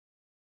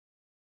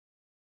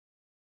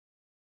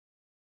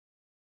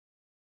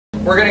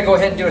We're going to go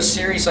ahead and do a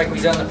series like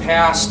we've done in the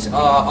past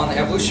on the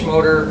Evolution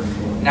motor.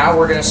 Now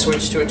we're going to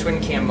switch to a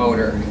twin cam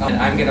motor. And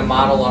I'm going to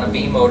model on a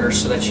B motor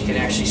so that you can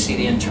actually see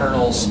the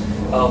internals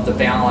of the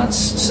balance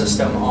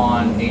system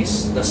on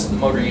the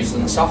motor used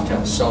in the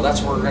Softail. So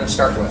that's what we're going to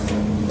start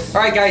with.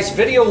 Alright guys,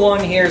 video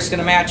 1 here is going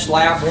to match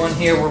lab 1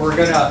 here, where we're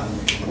going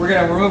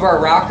to remove our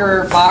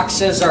rocker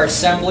boxes, our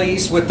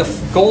assemblies, with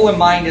the goal in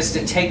mind is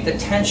to take the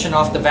tension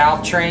off the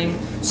valve train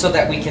so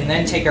that we can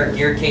then take our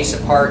gear case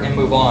apart and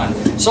move on.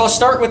 So I'll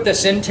start with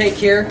this intake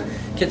here.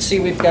 You can see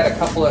we've got a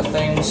couple of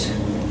things.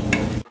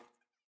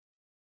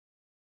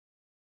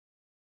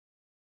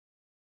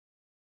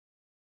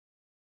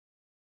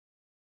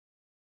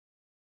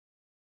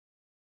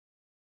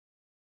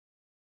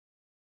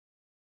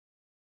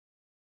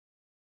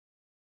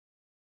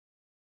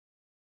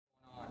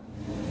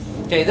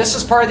 Okay, this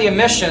is part of the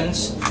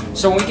emissions.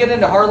 So when we get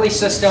into Harley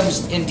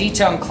systems in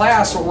detail in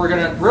class, what we're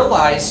going to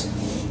realize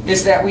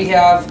is that we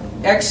have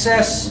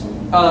excess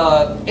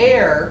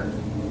air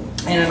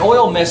and an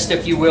oil mist,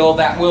 if you will,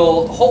 that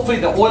will, hopefully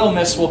the oil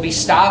mist will be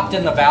stopped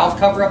in the valve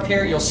cover up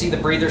here. You'll see the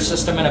breather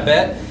system in a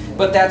bit.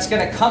 But that's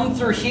going to come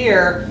through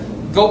here,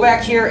 go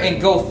back here,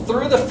 and go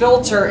through the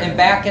filter and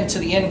back into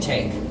the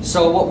intake.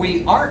 So what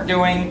we aren't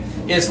doing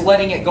is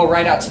letting it go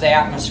right out to the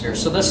atmosphere.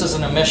 So this is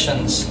an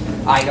emissions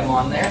item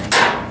on there.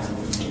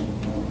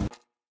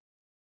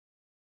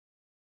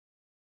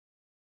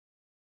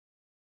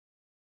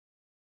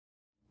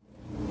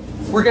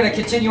 We're going to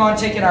continue on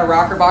taking our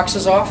rocker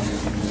boxes off.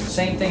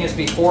 Same thing as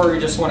before, we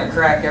just want to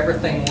crack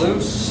everything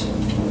loose.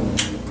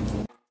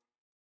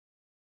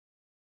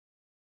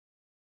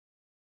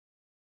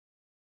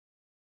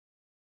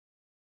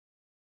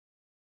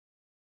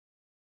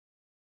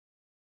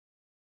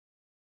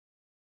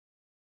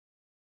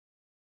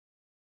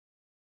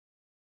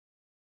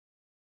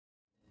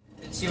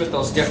 You can see with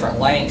those different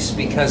lengths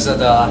because of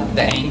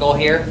the angle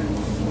here.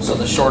 So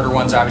the shorter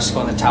ones obviously go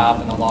on the top,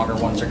 and the longer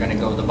ones are going to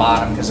go to the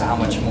bottom because of how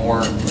much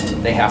more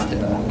they have to,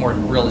 more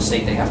real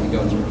estate they have to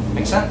go through.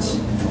 Make sense?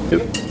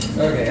 Yep.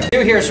 Okay. What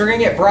we're do here is we're going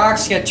to get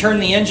Brock's going to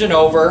turn the engine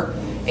over,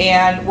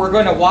 and we're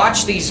going to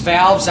watch these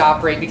valves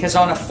operate, because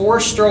on a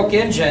 4-stroke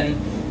engine,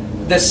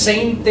 the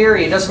same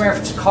theory, it doesn't matter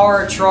if it's a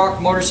car, a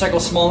truck, motorcycle,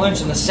 small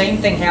engine, the same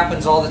thing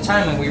happens all the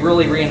time, and we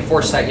really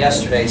reinforced that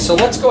yesterday. So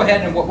let's go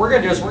ahead, and what we're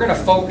going to do is we're going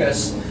to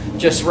focus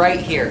just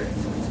right here.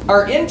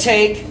 Our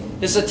intake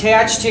is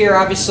attached here,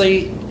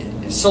 obviously,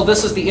 so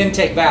this is the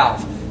intake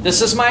valve.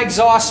 This is my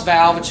exhaust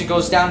valve, which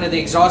goes down to the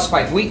exhaust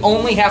pipe. We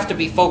only have to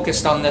be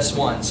focused on this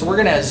one. So we're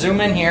going to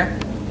zoom in here.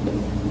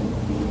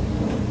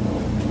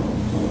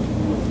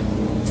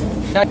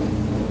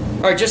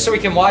 Alright, just so we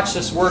can watch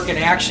this work in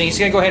action, he's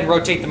going to go ahead and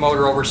rotate the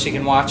motor over so you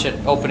can watch it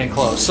open and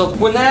close. So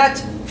when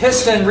that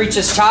piston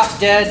reaches top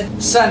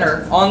dead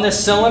center on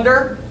this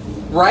cylinder,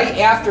 right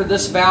after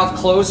this valve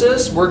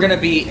closes, we're going to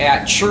be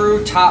at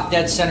true top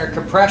dead center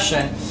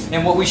compression.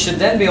 And what we should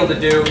then be able to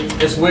do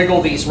is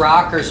wiggle these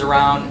rockers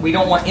around. We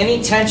don't want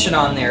any tension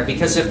on there,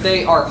 because if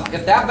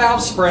that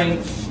valve spring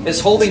is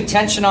holding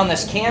tension on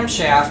this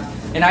camshaft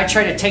and I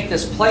try to take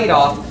this plate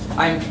off,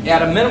 I'm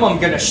at a minimum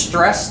going to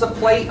stress the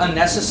plate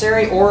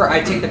unnecessary, or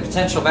I take the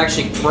potential of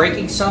actually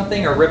breaking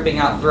something or ripping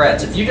out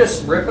threads. If you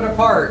just rip it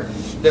apart,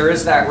 there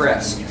is that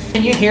risk.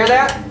 Can you hear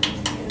that?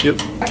 Yep.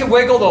 I can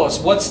wiggle those.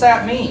 What's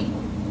that mean?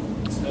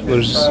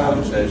 There's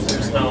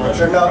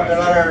they're not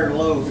under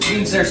load. It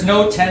means there's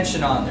no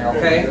tension on there,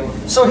 okay?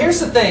 So here's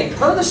the thing.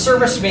 Per the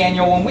service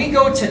manual, when we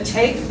go to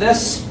take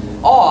this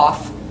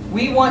off,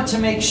 we want to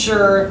make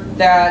sure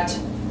that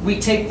we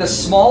take the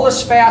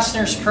smallest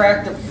fasteners,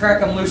 crack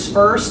them loose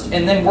first,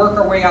 and then work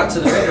our way out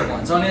to the bigger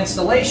ones. On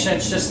installation,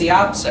 it's just the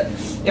opposite.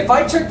 If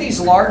I took these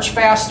large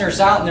fasteners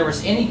out and there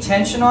was any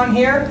tension on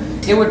here,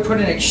 it would put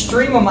an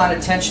extreme amount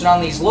of tension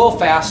on these little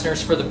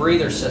fasteners for the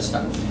breather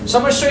system. So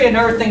I'm going to show you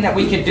another thing that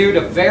we can do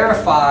to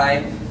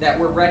verify that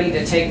we're ready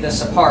to take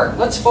this apart.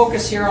 Let's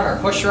focus here on our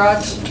push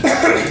rods.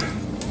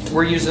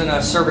 We're using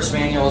a service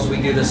manual as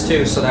we do this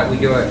too, so that we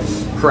do it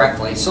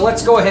correctly. So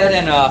let's go ahead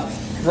and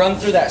run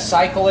through that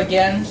cycle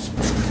again.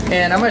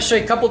 And I'm going to show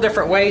you a couple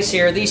different ways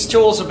here. These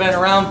tools have been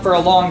around for a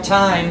long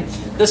time.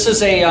 This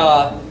is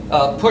a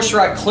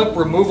pushrod clip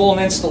removal and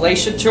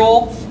installation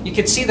tool. You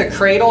can see the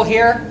cradle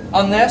here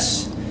on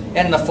this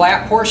and the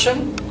flat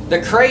portion.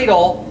 The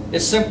cradle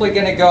is simply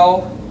going to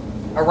go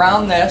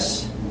around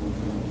this.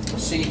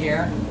 See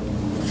here.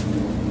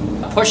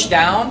 Push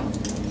down,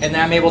 and then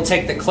I'm able to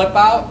take the clip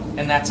out,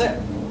 and that's it.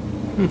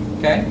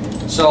 Okay,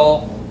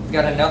 so we've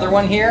got another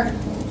one here.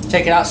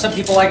 Take it out. Some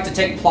people like to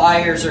take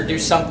pliers or do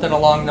something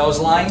along those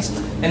lines.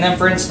 And then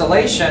for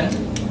installation,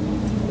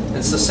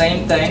 it's the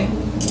same thing.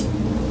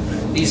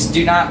 These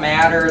do not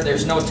matter.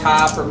 There's no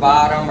top or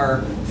bottom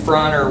or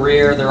front or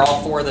rear. They're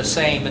all four the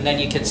same, and then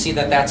you can see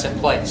that that's in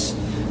place.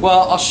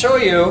 Well, I'll show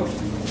you.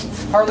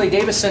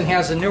 Harley-Davidson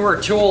has a newer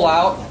tool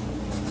out.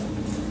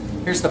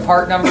 Here's the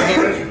part number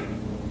here.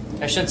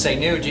 I should say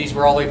new. Geez,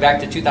 we're all the way back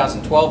to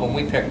 2012 when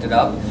we picked it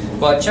up.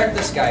 But check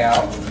this guy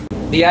out.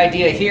 The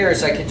idea here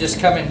is I could just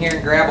come in here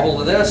and grab a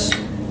hold of this.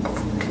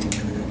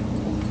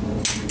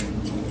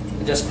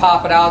 and just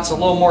pop it out. It's a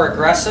little more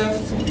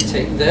aggressive.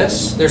 Take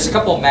this. There's a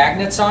couple of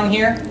magnets on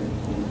here.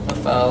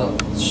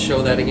 Let's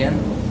show that again.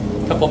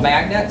 A couple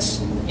magnets,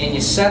 and you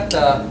set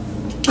the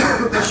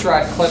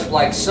pushrod clip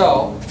like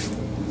so.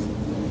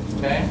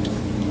 Okay.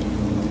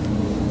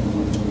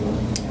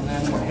 And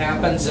then what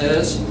happens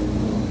is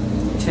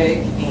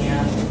take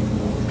and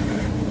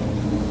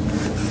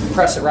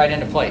press it right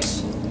into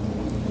place.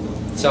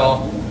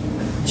 So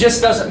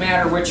just doesn't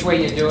matter which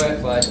way you do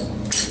it, but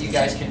you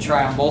guys can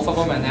try on both of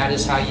them, and that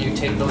is how you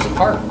take those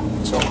apart.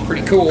 So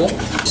pretty cool.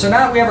 So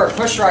now that we have our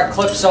pushrod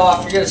clips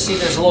off, you're going to see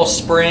there's a little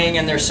spring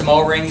and there's some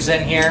O-rings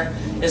in here.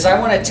 Is I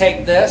want to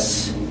take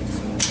this,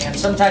 and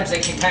sometimes they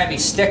can kind of be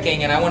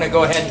sticking, and I want to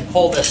go ahead and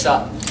pull this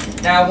up.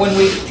 Now when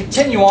we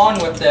continue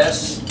on with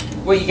this,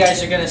 what you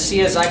guys are going to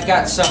see is I've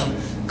got some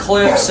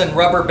clips and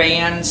rubber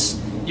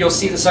bands. You'll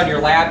see this on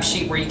your lab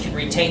sheet where you can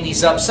retain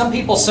these up. Some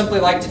people simply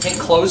like to take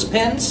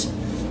clothespins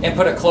and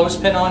put a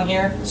clothespin on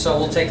here, so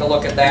we'll take a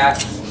look at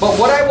that. But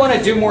what I want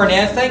to do more than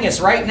anything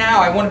is right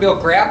now I want to be able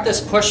to grab this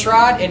push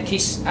rod, and I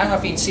don't know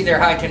if you can see there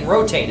how I can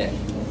rotate it.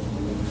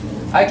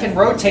 I can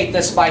rotate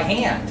this by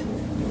hand.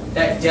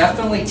 That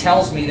definitely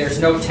tells me there's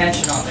no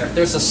tension on there. If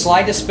there's the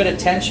slightest bit of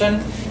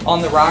tension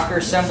on the rocker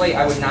assembly,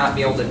 I would not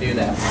be able to do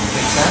that. Make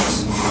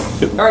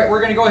sense? Yep. All right,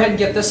 we're going to go ahead and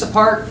get this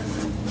apart.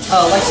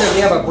 Like I said,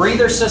 we have a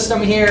breather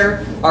system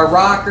here, our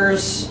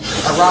rockers,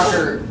 our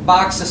rocker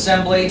box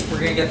assembly. We're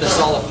going to get this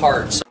all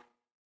apart. So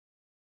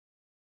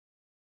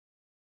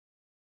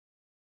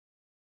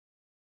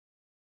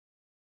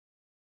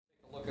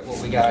take a look at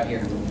what we got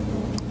here.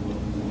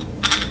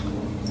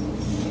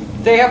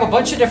 They have a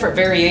bunch of different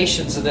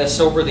variations of this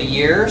over the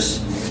years,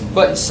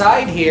 but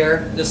inside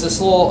here, there's this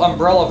little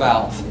umbrella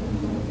valve.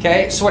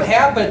 Okay, so what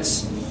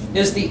happens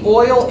is the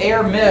oil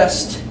air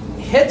mist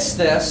hits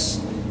this,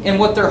 and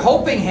what they're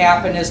hoping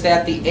happen is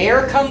that the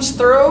air comes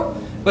through,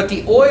 but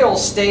the oil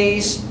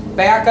stays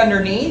back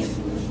underneath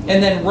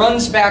and then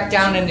runs back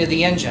down into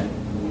the engine.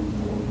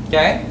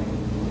 Okay?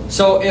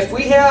 So if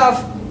we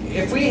have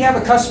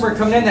a customer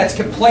coming in that's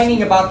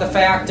complaining about the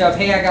fact of,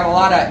 hey, I got a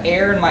lot of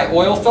air in my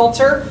oil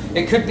filter,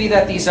 it could be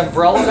that these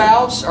umbrella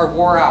valves are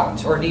wore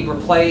out or need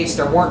replaced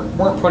or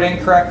weren't put in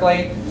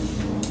correctly.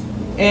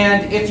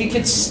 And if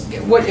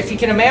you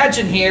can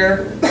imagine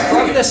here,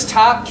 from this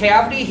top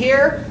cavity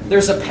here,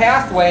 there's a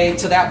pathway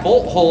to that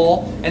bolt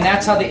hole, and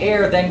that's how the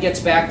air then gets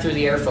back through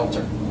the air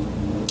filter.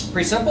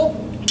 Pretty simple?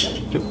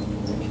 Yep.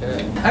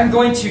 Okay. I'm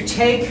going to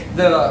take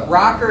the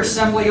rocker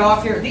assembly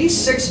off here. These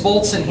 6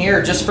 bolts in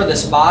here, just for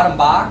this bottom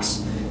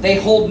box, they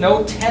hold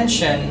no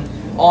tension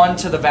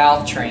onto the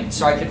valve train.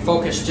 So I can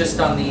focus just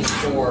on these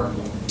 4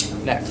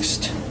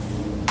 next.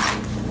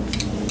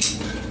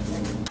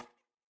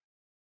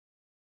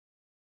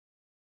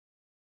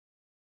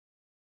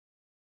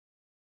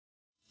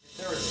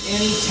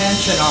 Any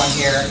tension on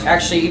here,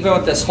 actually even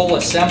with this whole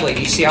assembly,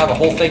 do you see how the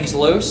whole thing's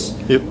loose?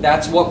 Yep.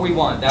 That's what we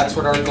want. That's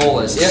what our goal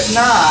is. If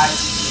not,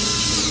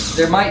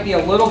 there might be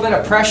a little bit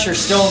of pressure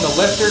still in the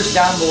lifters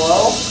down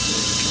below,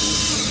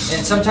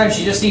 and sometimes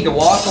you just need to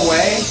walk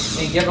away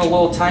and give it a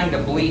little time to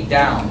bleed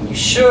down. You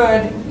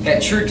should,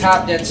 at true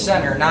top dead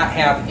center, not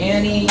have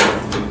any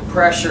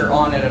pressure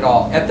on it at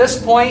all. At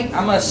this point,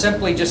 I'm going to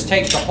simply just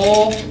take the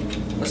whole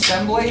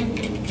assembly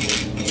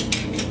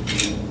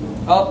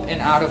up and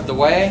out of the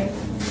way.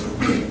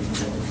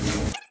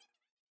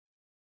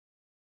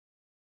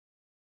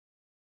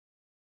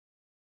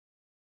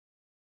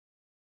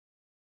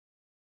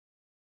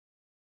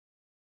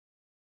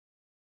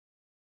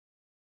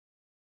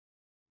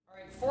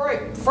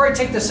 Before I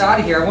take this out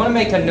of here, I want to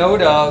make a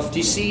note of, do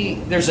you see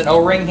there's an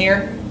O-ring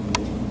here?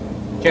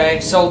 Okay,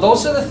 so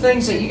those are the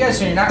things that you guys,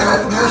 when you're not real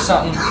familiar with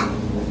something,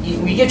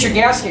 when you get your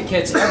gasket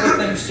kits,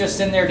 everything's just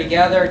in there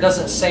together. It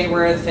doesn't say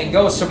where everything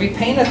goes. So be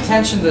paying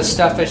attention to this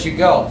stuff as you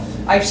go.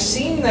 I've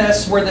seen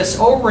this where this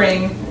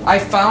O-ring, I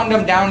found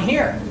them down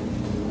here.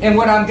 And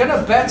what I'm going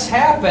to bet's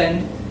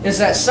happened is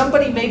that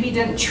somebody maybe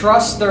didn't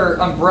trust their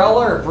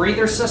umbrella or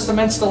breather system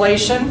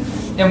installation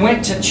and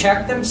went to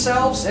check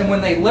themselves, and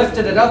when they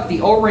lifted it up, the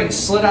O-ring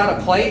slid out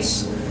of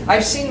place.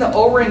 I've seen the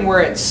O-ring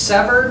where it's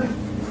severed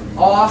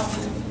off,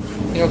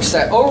 you know, because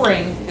that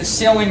O-ring is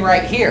sealing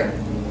right here.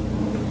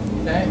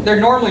 Okay? There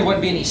normally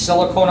wouldn't be any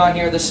silicone on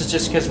here. This is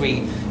just because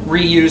we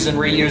reuse and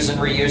reuse and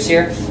reuse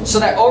here. So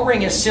that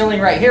O-ring is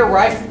sealing right here, where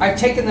I've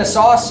taken this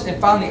off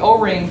and found the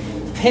O-ring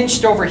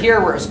pinched over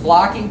here where it's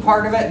blocking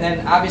part of it and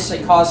then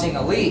obviously causing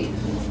a leak.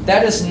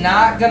 That is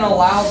not going to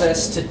allow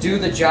this to do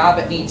the job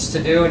it needs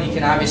to do, and you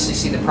can obviously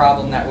see the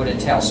problem that would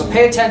entail. So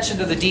pay attention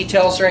to the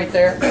details right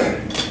there.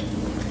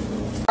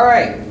 All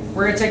right,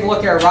 we're going to take a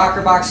look at our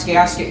Rockerbox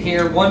gasket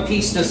here,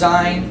 one-piece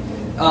design.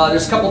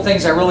 There's a couple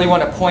things I really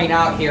want to point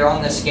out here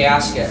on this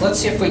gasket. Let's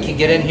see if we can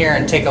get in here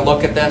and take a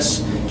look at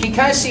this. Can you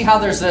kind of see how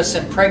there's this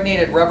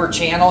impregnated rubber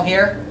channel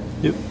here?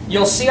 Yep.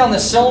 You'll see on the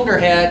cylinder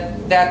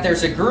head that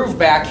there's a groove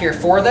back here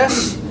for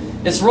this.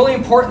 It's really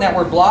important that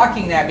we're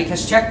blocking that,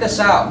 because check this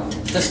out.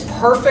 This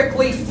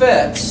perfectly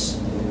fits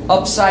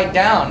upside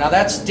down. Now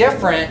that's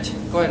different.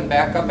 Go ahead and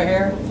back up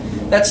here.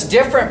 That's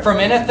different from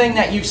anything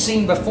that you've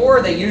seen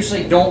before. They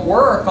usually don't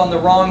work on the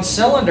wrong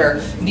cylinder.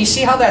 And do you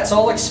see how that's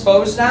all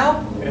exposed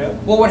now? Yeah.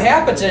 Well, what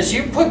happens is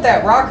you put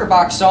that rocker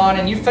box on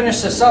and you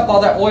finish this up, all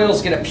that oil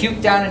is going to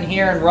puke down in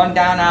here and run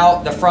down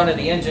out the front of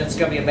the engine. It's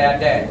going to be a bad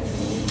day.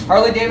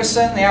 Harley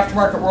Davidson, the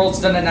aftermarket world's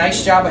done a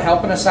nice job of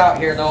helping us out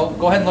here though.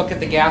 Go ahead and look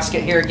at the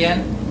gasket here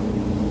again.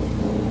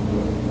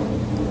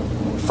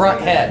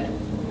 Front head.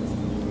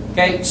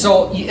 Okay,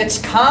 so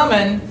it's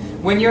common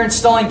when you're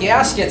installing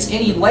gaskets,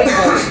 any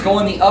labels go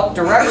in the up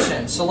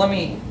direction. So let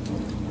me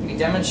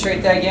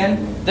demonstrate that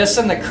again. This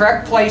in the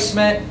correct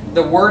placement,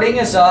 the wording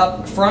is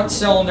up, front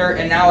cylinder,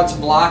 and now it's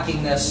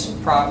blocking this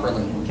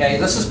properly. Okay,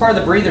 this is part of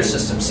the breather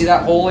system. See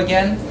that hole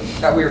again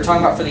that we were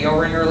talking about for the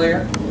O-ring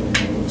earlier?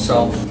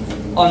 So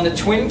on the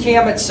twin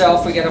cam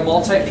itself, we get a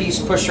multi-piece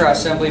pushrod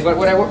assembly, but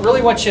what I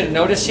really want you to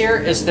notice here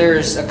is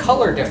there's a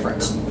color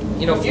difference.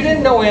 You know, if you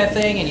didn't know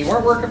anything and you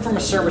weren't working from a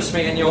service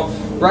manual,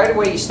 right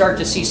away you start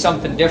to see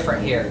something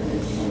different here.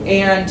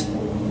 And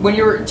when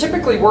you're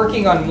typically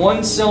working on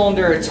one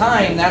cylinder at a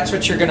time, that's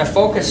what you're going to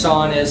focus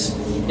on is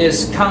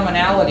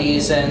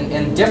commonalities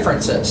and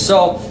differences.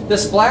 So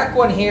this black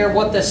one here,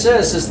 what this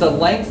is the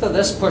length of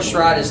this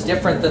pushrod is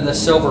different than the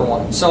silver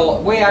one. So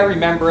the way I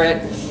remember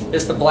it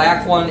is the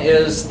black one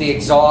is the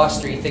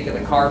exhaust, or you think of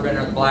the carbon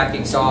or the black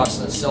exhaust,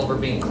 and the silver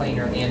being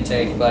cleaner in the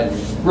intake. But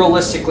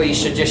realistically, you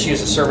should just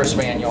use a service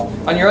manual.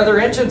 On your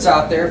other engines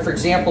out there, for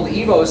example, the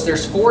Evos,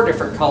 there's 4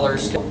 different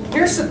colors.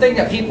 Here's the thing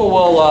that people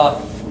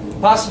will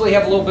possibly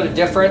have a little bit of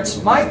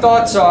difference. My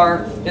thoughts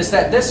is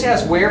that this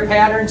has wear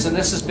patterns, and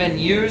this has been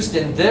used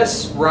in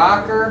this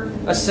rocker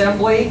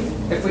assembly.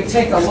 If we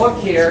take a look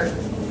here,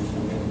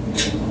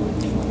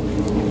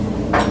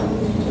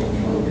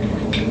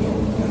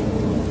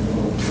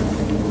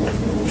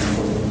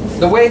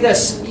 the way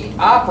this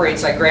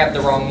operates, I grabbed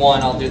the wrong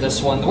one, I'll do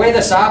this one. The way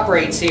this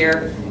operates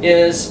here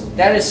is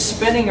that is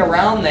spinning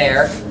around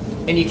there,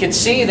 and you can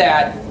see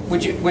that,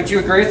 would you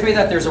agree with me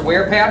that there's a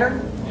wear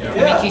pattern? Yeah. I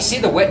mean, can you see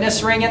the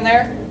witness ring in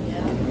there?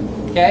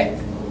 Yeah.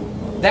 Okay?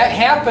 That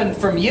happened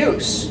from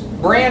use.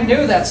 Brand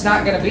new, that's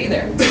not going to be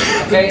there.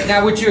 Okay?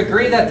 Now, would you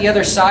agree that the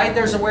other side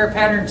there's a wear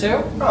pattern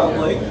too?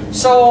 Probably.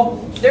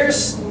 So,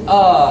 there's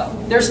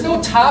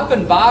no top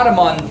and bottom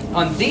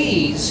on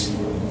these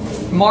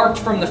marked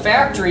from the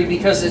factory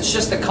because it's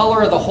just the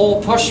color of the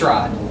whole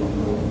pushrod.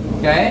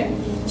 Okay?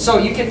 So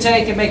you can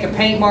take and make a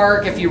paint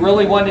mark if you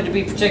really wanted to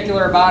be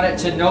particular about it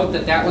to note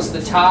that that was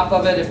the top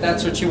of it if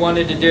that's what you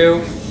wanted to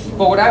do.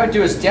 But what I would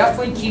do is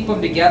definitely keep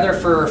them together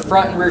for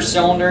front and rear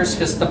cylinders,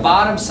 because the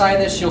bottom side of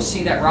this you'll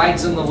see that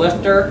rides in the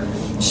lifter.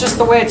 It's just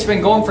the way it's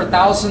been going for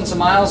thousands of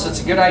miles.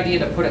 It's a good idea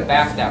to put it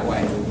back that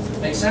way.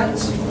 Make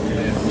sense?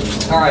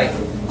 Yeah. All right.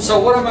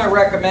 So what I'm going to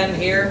recommend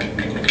here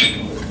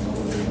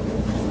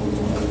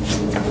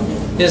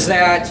is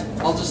that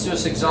I'll just do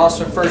this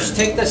exhaust one first.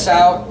 Take this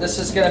out. This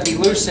is going to be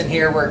loose in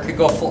here where it could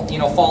go,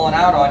 falling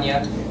out on you.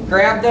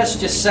 Grab this,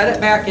 just set it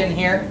back in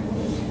here.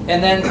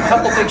 And then a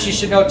couple things you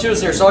should know too is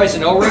there's always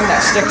an O-ring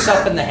that sticks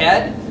up in the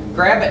head.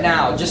 Grab it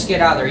now. Just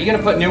get out of there. Are you going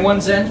to put new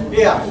ones in?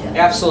 Yeah.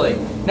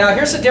 Absolutely. Now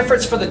here's the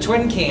difference for the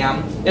twin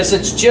cam is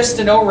it's just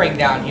an O-ring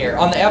down here.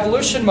 On the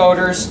Evolution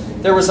motors,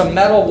 there was a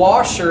metal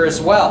washer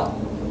as well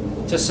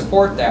to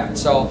support that.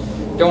 So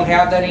don't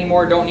have that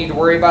anymore. Don't need to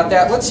worry about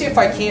that. Let's see if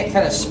I can't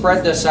kind of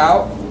spread this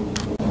out.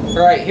 All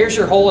right, here's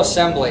your whole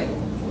assembly.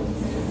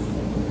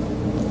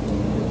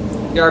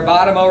 Your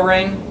bottom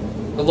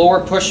O-ring, the lower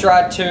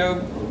pushrod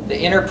tube, the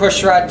inner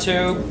pushrod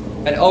tube,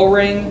 an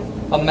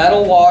O-ring, a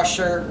metal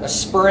washer, a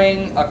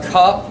spring, a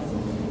cup.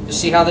 You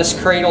see how this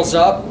cradles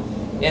up?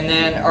 And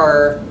then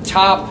our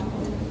top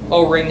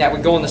O-ring that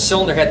would go in the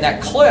cylinder head. And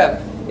that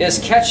clip is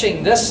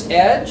catching this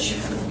edge,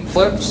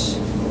 clips,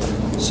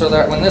 so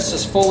that when this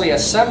is fully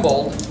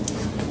assembled,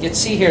 you can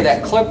see here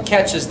that clip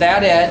catches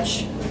that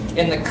edge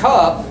in the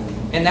cup,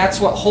 and that's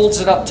what holds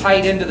it up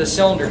tight into the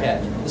cylinder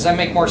head. Does that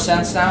make more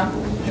sense now?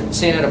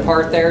 Seeing it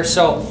apart there?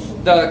 So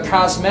the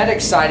cosmetic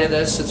side of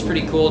this, it's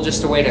pretty cool,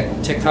 just a way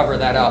to cover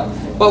that up.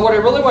 But what I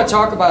really want to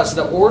talk about is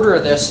the order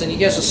of this, and you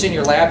guys will see in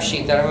your lab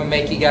sheet that I'm going to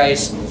make you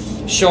guys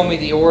show me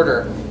the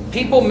order.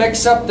 People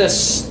mix up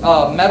this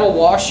metal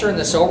washer and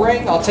this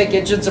O-ring. I'll take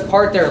engines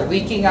apart. They're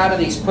leaking out of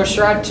these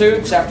pushrod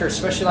tubes after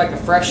especially like a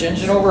fresh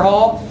engine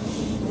overhaul.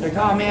 They're like,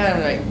 oh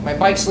man, my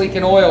bike's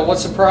leaking oil.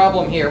 What's the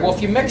problem here? Well,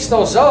 if you mix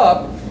those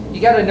up,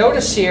 you got to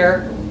notice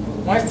here,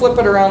 when I flip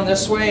it around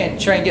this way and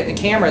try and get in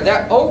the camera,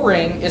 that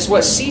O-ring is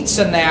what seats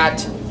in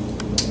that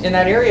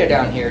area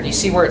down here. Do you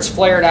see where it's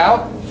flared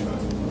out?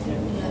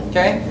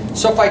 Okay,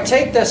 so if I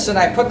take this and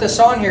I put this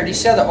on here, do you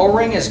see how the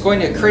O-ring is going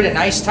to create a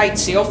nice tight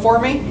seal for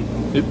me?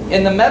 Yep.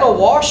 And the metal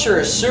washer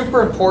is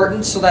super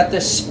important so that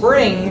this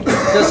spring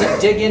doesn't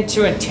dig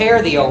into and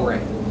tear the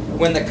O-ring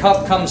when the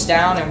cup comes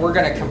down, and we're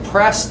going to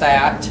compress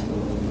that.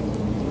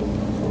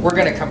 We're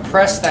going to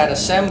compress that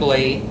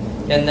assembly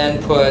and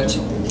then put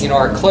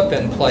our clip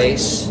in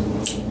place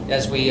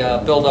as we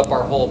build up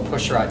our whole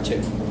pushrod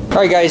tube. All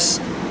right, guys.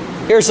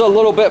 Here's a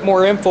little bit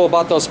more info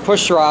about those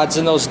push rods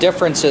and those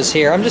differences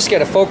here. I'm just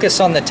going to focus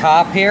on the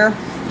top here.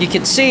 you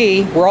can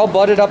see we're all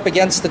butted up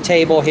against the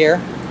table here.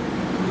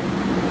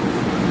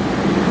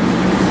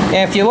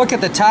 And if you look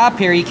at the top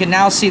here, you can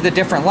now see the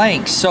different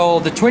lengths.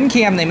 So the twin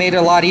cam, they made it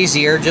a lot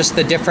easier, just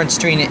the difference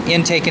between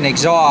intake and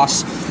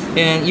exhaust.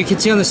 And you can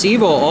see on this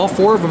Evo, all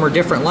 4 of them are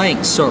different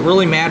lengths, so it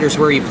really matters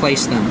where you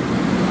place them.